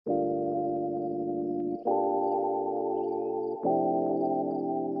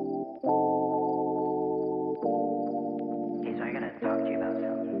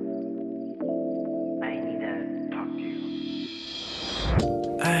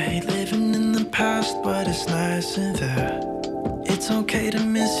hate living in the past, but it's nice in there. It's okay to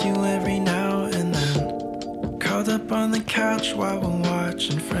miss you every now and then. Curled up on the couch while we're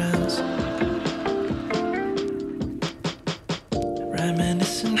watching Friends.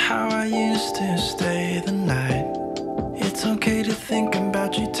 Reminiscing how I used to stay the night. It's okay to think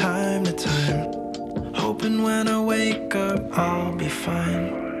about you time to time. Hoping when I wake up I'll be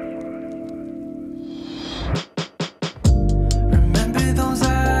fine.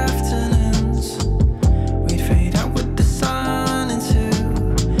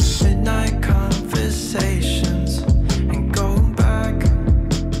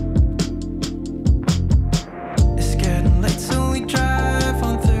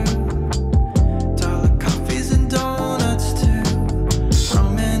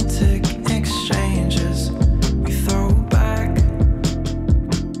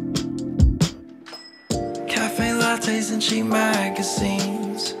 Lattes and cheap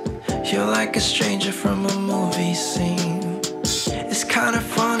magazines. You're like a stranger from a movie scene. It's kind of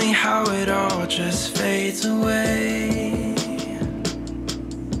funny how it all just fades away.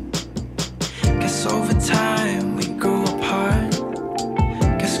 Guess over time we grew apart.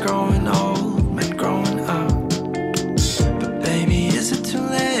 Guess growing old meant growing up. But baby, is it too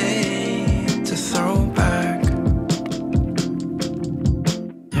late to throw back?